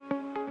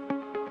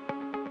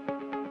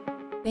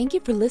Thank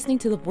you for listening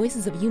to the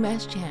Voices of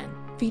UMass Chan,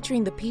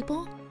 featuring the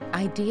people,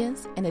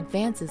 ideas, and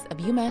advances of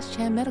UMass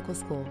Chan Medical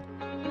School.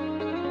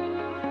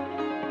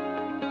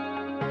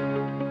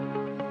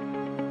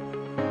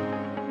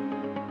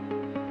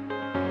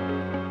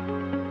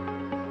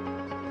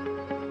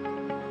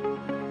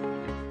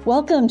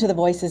 Welcome to the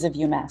Voices of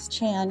UMass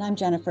Chan. I'm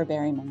Jennifer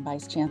Berryman,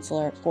 Vice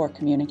Chancellor for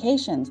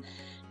Communications.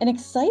 An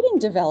exciting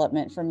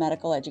development for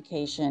medical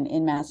education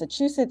in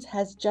Massachusetts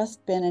has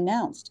just been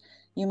announced.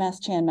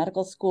 UMass Chan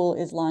Medical School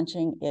is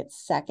launching its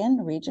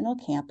second regional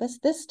campus,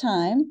 this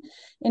time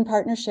in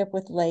partnership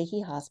with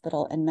Lahey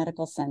Hospital and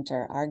Medical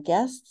Center. Our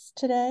guests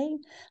today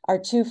are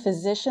two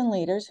physician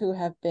leaders who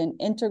have been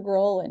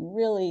integral and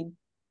really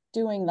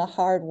doing the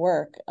hard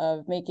work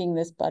of making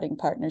this budding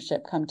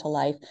partnership come to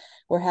life.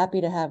 We're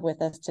happy to have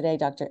with us today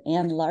Dr.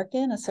 Ann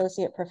Larkin,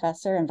 Associate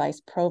Professor and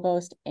Vice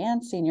Provost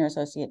and Senior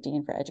Associate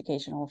Dean for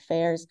Educational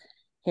Affairs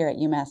here at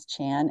UMass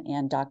Chan,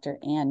 and Dr.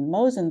 Ann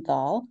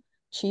Mosenthal,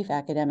 Chief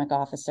Academic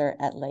Officer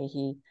at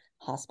Lahey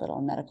Hospital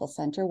and Medical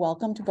Center.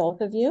 Welcome to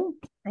both of you.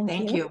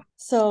 Thank you.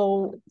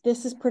 So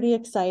this is pretty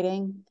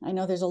exciting. I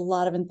know there's a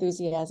lot of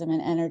enthusiasm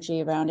and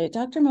energy around it.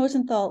 Dr.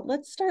 Mosenthal,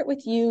 let's start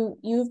with you.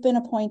 You've been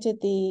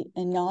appointed the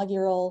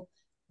inaugural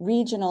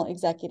Regional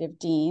Executive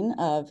Dean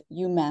of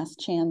UMass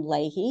Chan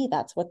Lahey.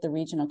 That's what the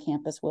regional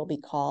campus will be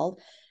called.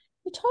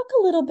 You talk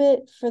a little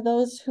bit, for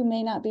those who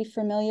may not be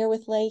familiar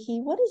with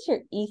Lahey, what is your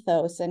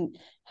ethos and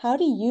how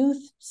do you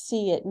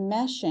see it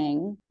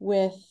meshing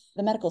with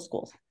the medical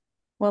schools?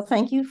 Well,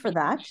 thank you for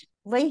that.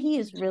 Lahey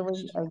is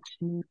really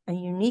a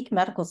unique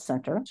medical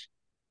center.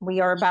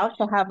 We are about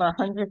to have our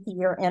 100th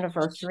year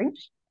anniversary,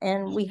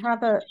 and we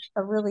have a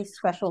really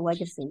special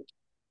legacy.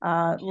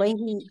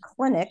 Lahey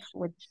Clinic,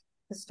 which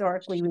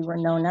historically we were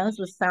known as,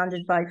 was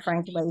founded by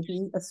Frank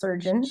Lahey, a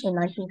surgeon, in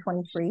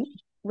 1923,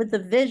 with the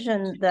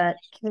vision that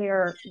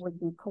care would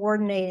be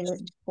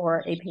coordinated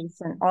for a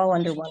patient all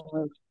under one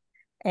roof.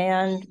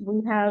 And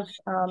we have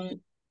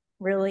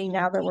really,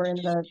 now that we're in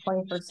the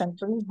 21st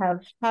century,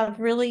 have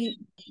really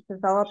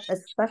developed a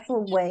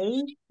special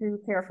way to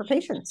care for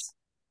patients.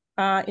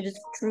 It is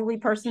truly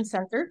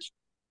person-centered,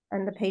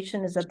 and the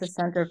patient is at the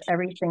center of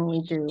everything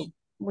we do.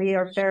 We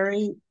are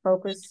very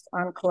focused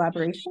on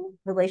collaboration,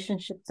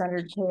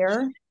 relationship-centered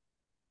care,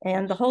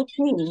 and the whole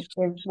team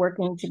is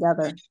working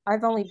together.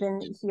 I've only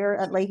been here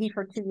at Lahey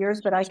for 2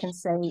 years, but I can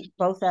say,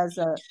 both as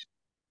a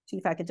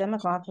Chief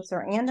Academic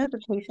Officer and as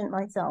a patient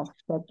myself,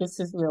 that this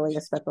is really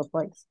a special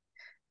place.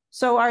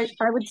 So I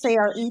would say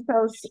our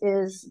ethos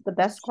is the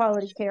best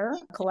quality care,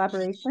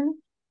 collaboration,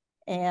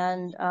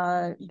 and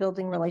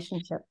building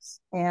relationships.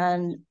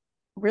 And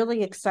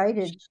really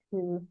excited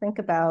to think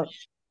about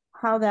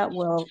how that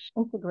will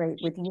integrate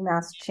with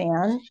UMass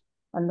Chan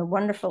and the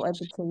wonderful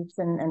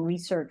education and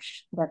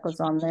research that goes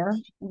on there.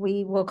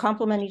 We will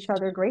complement each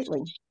other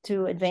greatly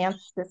to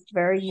advance this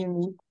very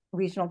unique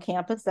regional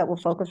campus that will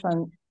focus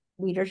on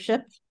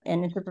leadership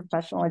and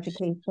interprofessional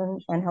education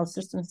and health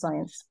system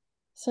science.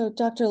 So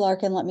Dr.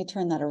 Larkin, let me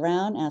turn that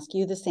around, ask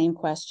you the same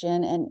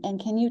question.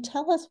 And can you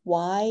tell us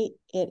why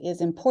it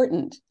is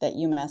important that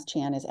UMass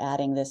Chan is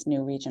adding this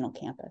new regional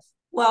campus?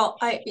 Well,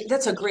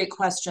 that's a great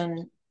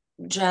question,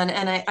 Jen.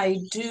 And I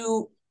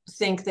do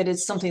think that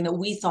it's something that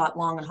we thought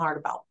long and hard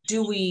about.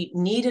 Do we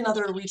need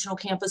another regional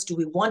campus? Do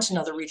we want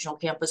another regional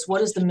campus?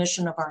 What is the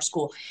mission of our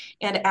school?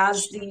 And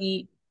as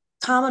the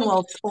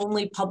Commonwealth's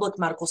only public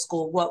medical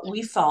school, what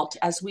we felt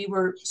as we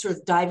were sort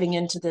of diving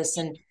into this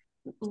and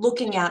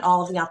looking at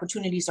all of the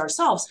opportunities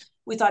ourselves,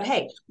 we thought,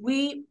 hey,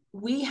 we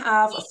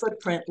have a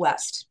footprint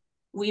west.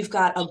 We've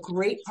got a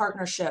great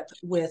partnership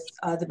with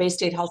the Bay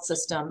State Health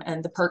System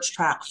and the Perch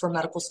Track for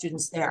medical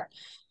students there.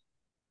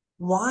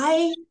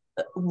 Why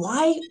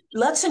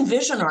let's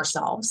envision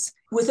ourselves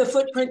with a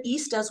footprint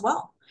east as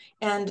well.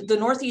 And the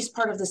northeast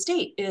part of the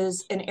state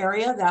is an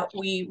area that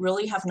we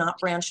really have not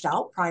branched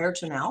out prior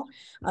to now.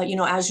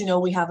 As you know,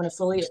 we have an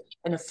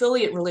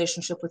affiliate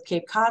relationship with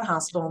Cape Cod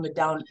Hospital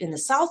down in the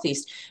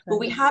southeast, but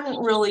we hadn't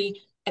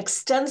really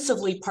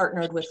extensively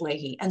partnered with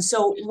Lahey. And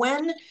so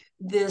when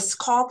this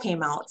call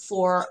came out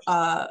for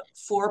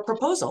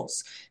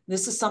proposals,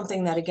 this is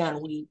something that,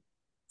 again, we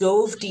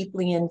dove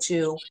deeply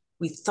into.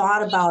 We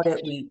thought about it,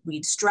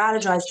 we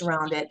strategized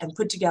around it, and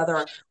put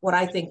together what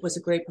I think was a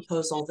great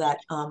proposal that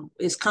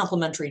is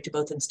complementary to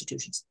both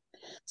institutions.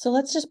 So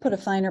let's just put a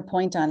finer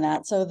point on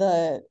that. So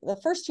the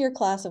first year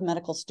class of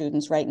medical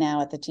students right now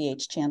at the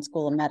T.H. Chan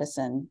School of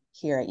Medicine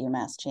here at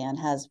UMass Chan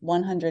has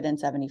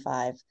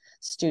 175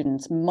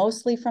 students,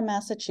 mostly from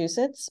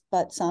Massachusetts,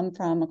 but some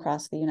from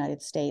across the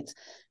United States.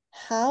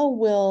 How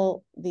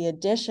will the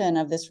addition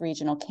of this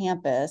regional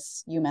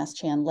campus, UMass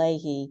Chan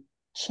Lahey,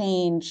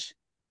 change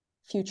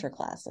future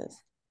classes?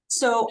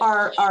 So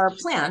our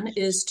plan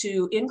is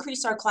to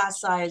increase our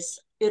class size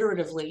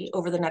iteratively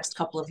over the next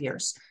couple of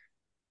years.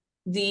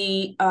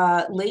 The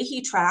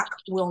Lahey track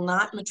will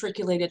not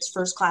matriculate its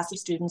first class of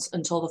students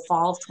until the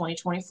fall of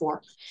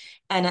 2024.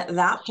 And at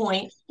that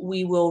point,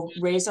 we will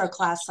raise our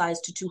class size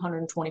to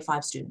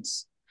 225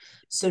 students.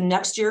 So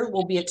next year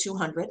we'll be at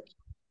 200.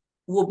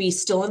 We'll be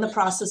still in the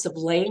process of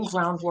laying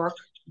groundwork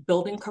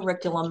building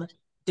curriculum,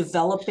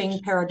 developing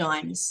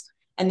paradigms.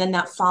 And then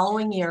that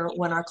following year,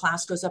 when our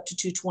class goes up to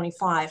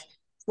 225,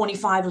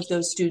 25 of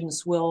those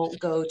students will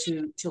go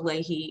to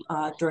Lahey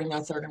during their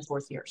third and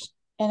fourth years.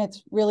 And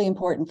it's really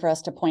important for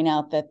us to point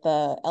out that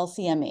the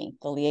LCME,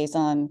 the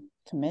Liaison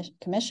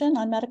Commission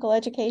on Medical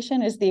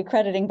Education, is the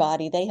accrediting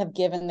body. They have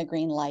given the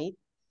green light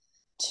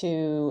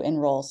to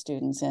enroll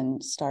students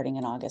starting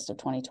in August of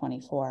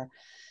 2024.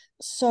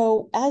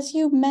 So as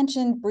you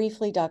mentioned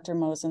briefly, Dr.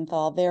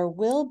 Mosenthal, there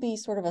will be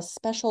sort of a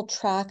special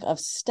track of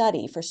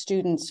study for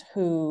students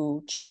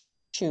who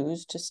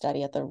choose to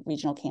study at the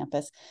regional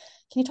campus.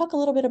 Can you talk a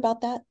little bit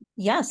about that?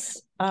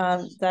 Yes,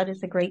 that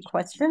is a great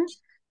question.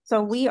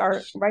 So we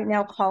are right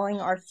now calling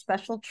our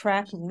special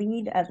track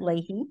LEAD at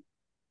Lahey,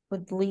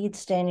 with LEAD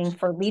standing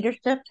for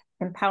Leadership,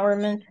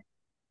 Empowerment,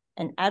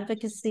 and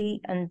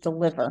Advocacy and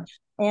Deliver.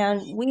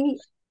 And we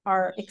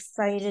are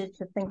excited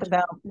to think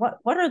about what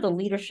are the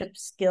leadership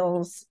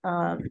skills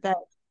that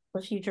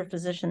the future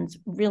physicians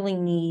really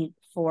need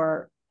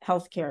for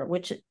healthcare,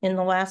 which in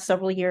the last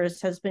several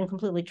years has been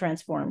completely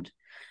transformed.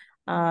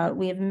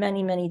 We have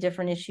many, many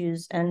different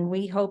issues, and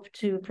we hope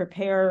to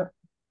prepare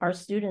our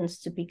students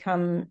to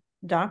become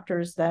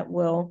doctors that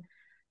will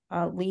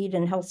lead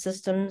in health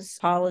systems,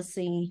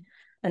 policy,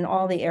 and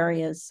all the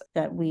areas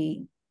that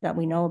we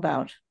know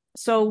about.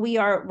 So we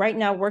are right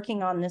now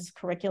working on this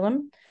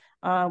curriculum.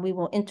 We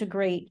will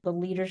integrate the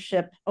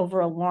leadership over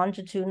a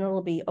longitudinal,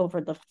 it'll be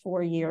over the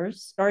 4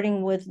 years,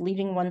 starting with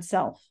leading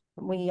oneself.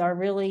 We are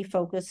really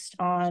focused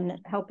on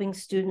helping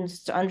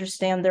students to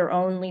understand their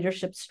own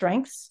leadership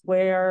strengths,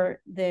 where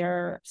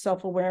their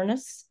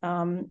self-awareness,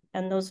 and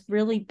those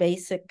really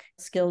basic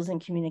skills in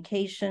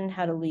communication,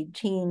 how to lead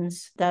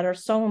teams, that are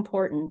so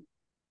important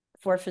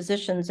for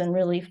physicians and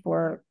really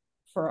for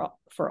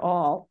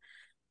all.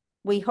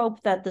 We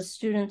hope that the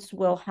students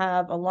will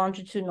have a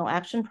longitudinal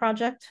action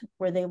project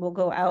where they will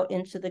go out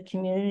into the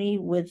community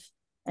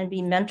and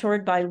be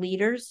mentored by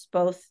leaders,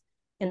 both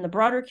in the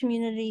broader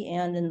community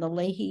and in the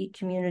Lahey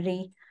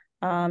community,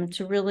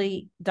 to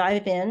really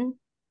dive in,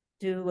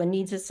 do a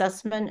needs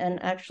assessment,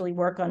 and actually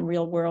work on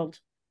real world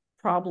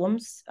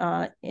problems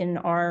in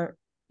our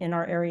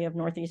area of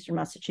Northeastern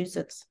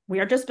Massachusetts. We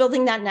are just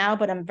building that now,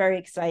 but I'm very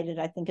excited.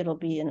 I think it'll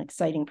be an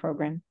exciting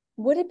program.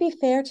 Would it be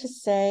fair to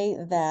say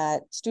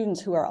that students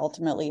who are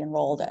ultimately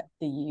enrolled at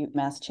the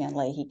UMass Chan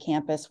Lahey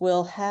campus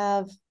will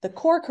have the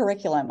core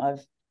curriculum of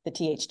the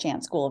T.H.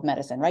 Chan School of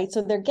Medicine, right?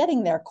 So they're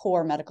getting their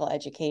core medical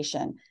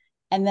education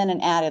and then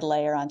an added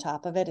layer on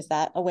top of it. Is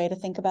that a way to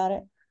think about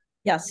it?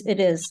 Yes, it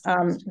is.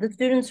 The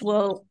students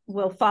will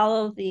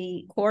follow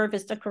the core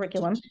VISTA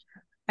curriculum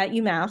at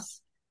UMass.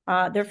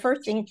 Their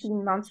first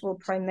 18 months will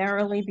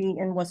primarily be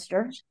in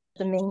Worcester,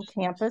 the main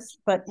campus,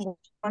 but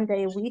 1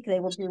 day a week they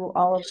will do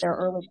all of their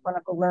early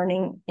clinical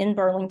learning in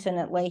Burlington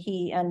at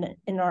Lahey and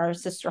in our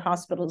sister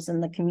hospitals in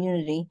the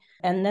community.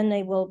 And then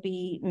they will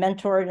be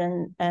mentored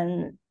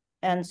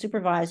and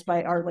supervised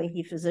by our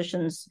Lahey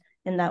physicians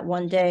in that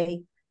 1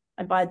 day.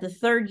 And by the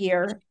third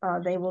year,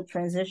 they will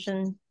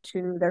transition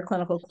to their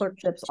clinical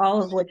clerkships,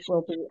 all of which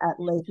will be at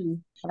Lahey,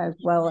 as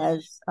well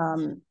as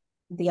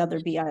the other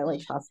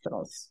BILH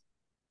hospitals.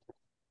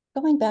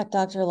 Going back,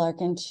 Dr.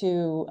 Larkin,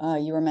 to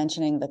you were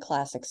mentioning the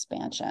class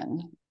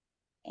expansion.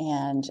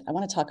 And I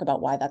want to talk about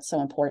why that's so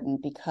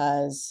important,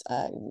 because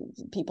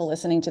people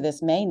listening to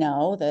this may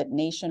know that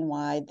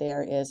nationwide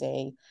there is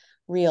a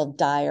real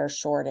dire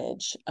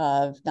shortage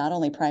of not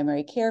only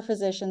primary care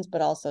physicians,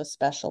 but also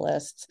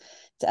specialists.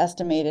 It's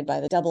estimated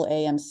by the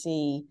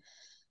AAMC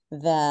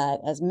that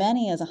as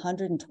many as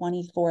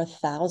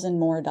 124,000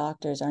 more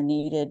doctors are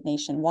needed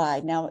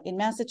nationwide. Now, in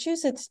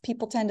Massachusetts,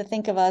 people tend to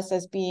think of us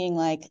as being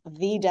like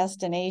the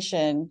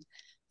destination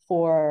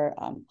for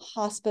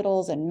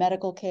hospitals and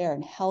medical care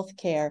and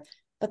healthcare,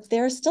 but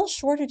there are still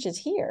shortages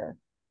here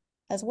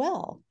as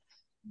well.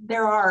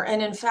 There are.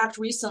 And in fact,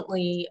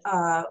 recently,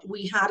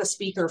 we had a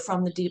speaker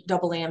from the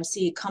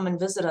AAMC come and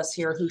visit us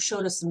here who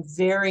showed us some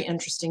very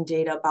interesting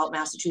data about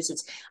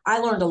Massachusetts. I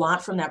learned a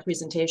lot from that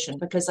presentation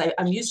because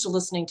I'm used to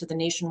listening to the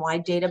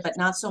nationwide data, but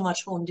not so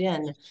much honed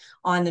in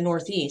on the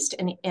Northeast.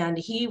 And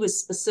he was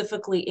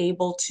specifically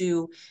able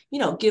to,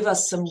 give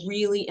us some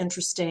really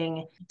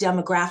interesting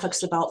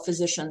demographics about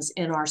physicians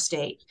in our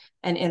state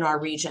and in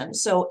our region.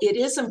 So it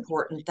is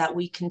important that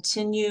we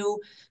continue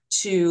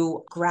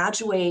to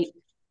graduate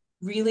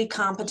really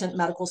competent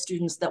medical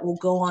students that will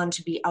go on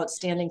to be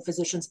outstanding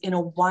physicians in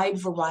a wide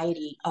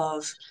variety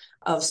of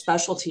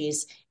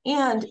specialties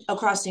and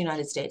across the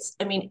United States.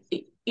 I mean,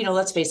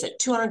 let's face it,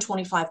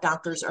 225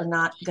 doctors are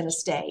not going to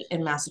stay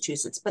in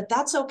Massachusetts, but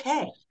that's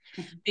okay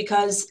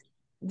because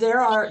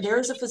there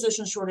is a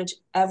physician shortage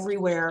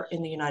everywhere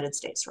in the United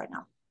States right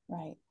now.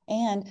 Right.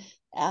 And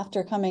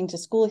after coming to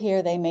school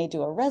here, they may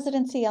do a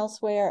residency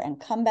elsewhere and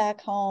come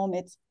back home.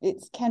 It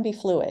can be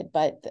fluid,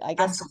 but I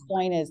guess Absolutely. The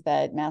point is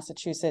that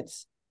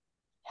Massachusetts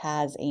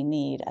has a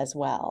need as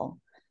well.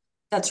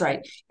 That's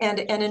right. And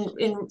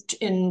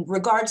in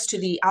regards to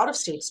the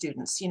out-of-state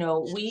students,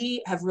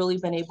 we have really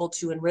been able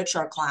to enrich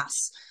our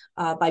class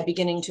by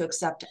beginning to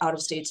accept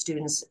out-of-state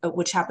students,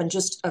 which happened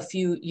just a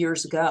few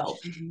years ago.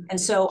 Mm-hmm. And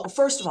so,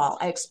 first of all,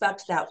 I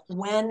expect that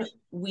when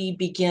we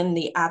begin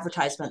the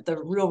advertisement,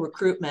 the real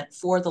recruitment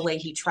for the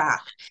Lahey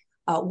track,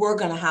 we're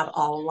going to have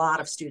a lot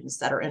of students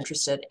that are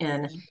interested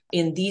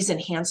in these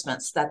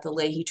enhancements that the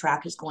Lahey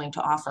track is going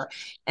to offer.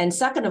 And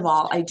second of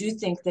all, I do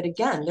think that,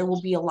 again, there will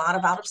be a lot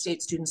of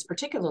out-of-state students,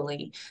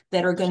 particularly,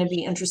 that are going to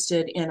be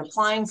interested in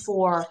applying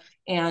for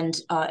and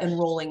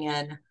enrolling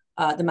in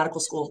the medical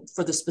school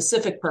for the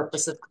specific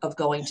purpose of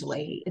going to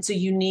Lahey. It's a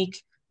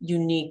unique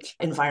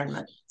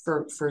environment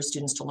for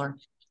students to learn.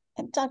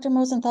 And Dr.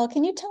 Mosenthal,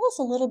 can you tell us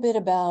a little bit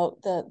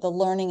about the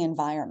learning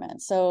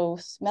environment? So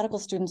medical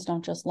students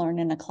don't just learn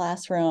in a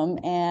classroom,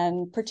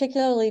 and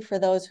particularly for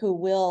those who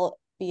will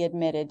be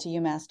admitted to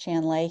UMass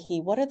Chan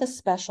Lahey, what are the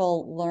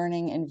special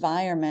learning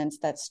environments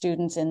that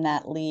students in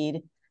that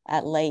lead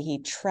at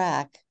Lahey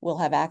track will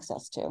have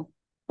access to?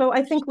 So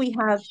I think we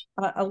have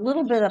a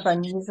little bit of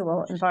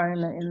unusual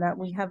environment in that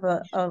we have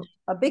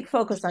a big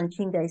focus on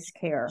team-based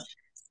care,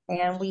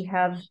 and we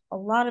have a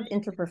lot of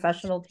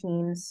interprofessional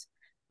teams.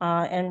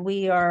 And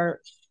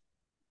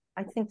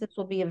I think this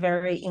will be a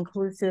very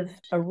inclusive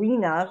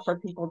arena for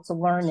people to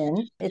learn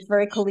in. It's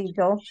very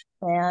collegial,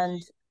 and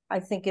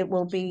I think it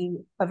will be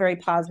a very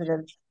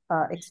positive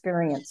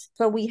experience.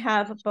 So we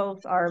have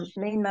both our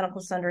main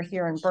medical center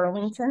here in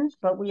Burlington,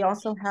 but we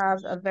also have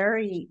a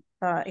very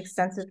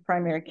extensive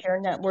primary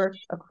care network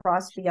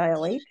across the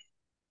ILH,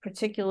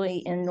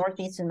 particularly in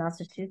Northeastern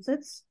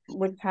Massachusetts,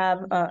 which have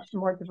a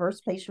more diverse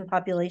patient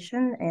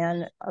population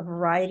and a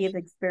variety of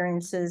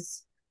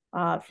experiences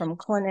from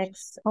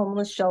clinics,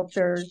 homeless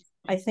shelters.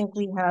 I think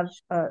we have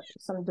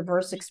some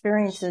diverse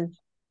experiences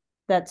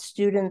that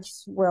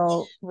students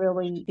will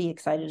really be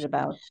excited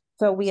about.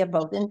 So we have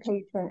both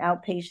inpatient,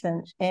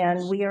 outpatient,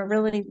 and we are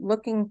really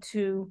looking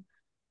to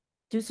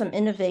do some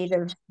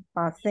innovative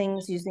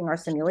things using our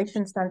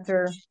simulation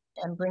center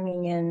and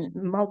bringing in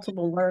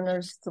multiple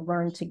learners to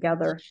learn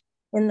together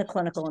in the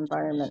clinical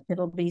environment.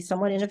 It'll be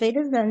somewhat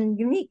innovative and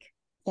unique.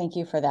 Thank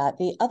you for that.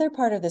 The other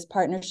part of this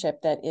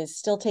partnership that is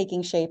still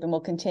taking shape and will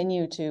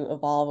continue to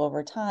evolve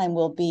over time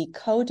will be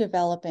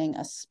co-developing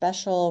a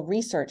special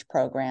research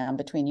program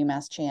between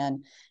UMass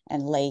Chan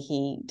and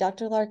Lahey.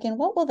 Dr. Larkin,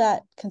 what will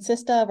that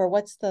consist of, or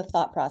what's the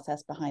thought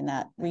process behind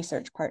that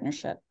research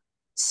partnership?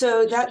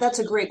 So that's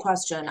a great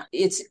question.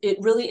 It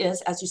really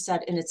is, as you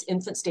said, in its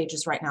infant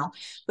stages right now.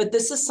 But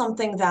this is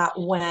something that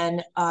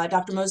when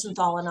Dr.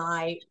 Mosenthal and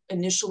I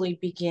initially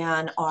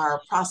began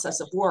our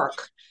process of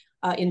work,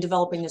 in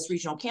developing this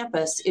regional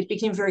campus, it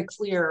became very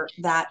clear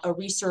that a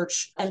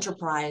research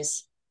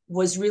enterprise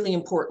was really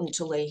important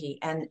to Lahey.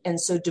 And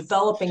so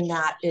developing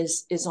that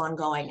is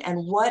ongoing.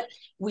 And what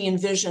we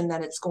envision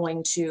that it's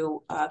going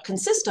to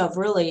consist of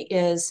really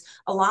is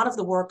a lot of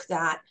the work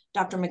that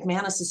Dr.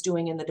 McManus is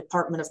doing in the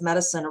Department of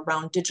Medicine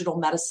around digital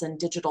medicine,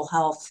 digital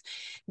health.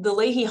 The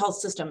Lahey Health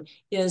System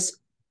is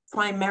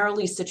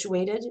primarily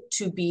situated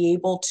to be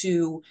able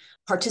to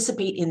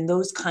participate in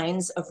those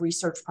kinds of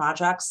research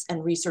projects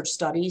and research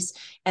studies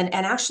and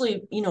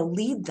actually,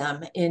 lead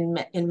them in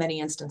many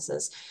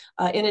instances.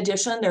 In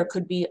addition, there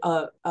could be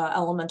a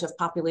element of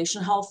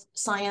population health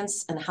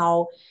science and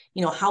how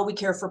we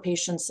care for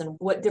patients and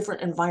what different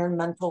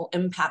environmental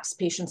impacts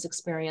patients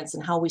experience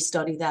and how we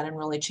study that and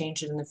really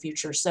change it in the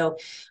future. So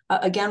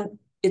again,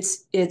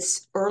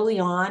 it's early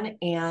on,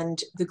 and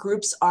the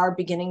groups are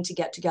beginning to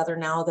get together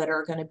now that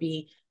are going to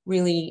be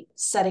really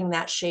setting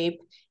that shape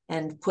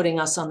and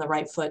putting us on the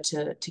right foot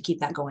to keep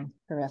that going.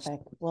 Terrific.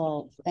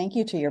 Well, thank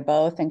you to you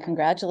both, and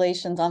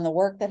congratulations on the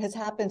work that has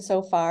happened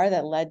so far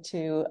that led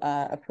to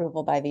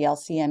approval by the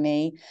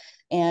LCME.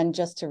 And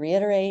just to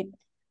reiterate,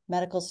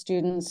 medical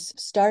students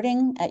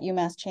starting at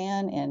UMass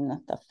Chan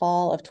in the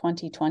fall of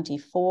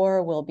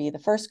 2024 will be the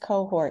first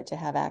cohort to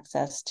have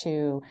access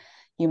to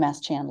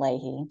UMass Chan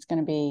Lahey. It's going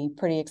to be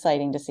pretty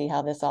exciting to see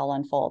how this all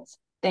unfolds.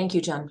 Thank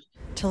you, Jen.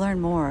 To learn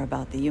more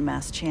about the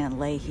UMass Chan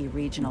Lahey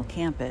Regional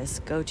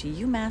Campus, go to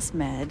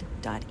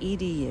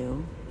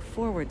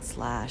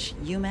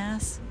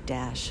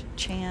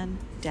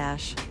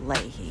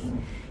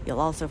umassmed.edu/UMass-Chan-Lahey.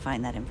 You'll also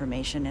find that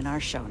information in our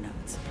show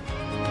notes.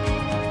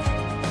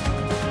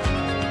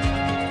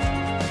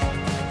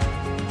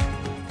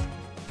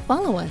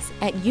 Follow us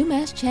at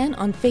UMass Chan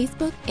on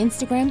Facebook,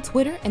 Instagram,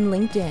 Twitter, and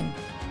LinkedIn.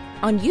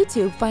 On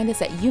YouTube, find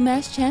us at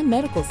UMass Chan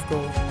Medical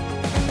School.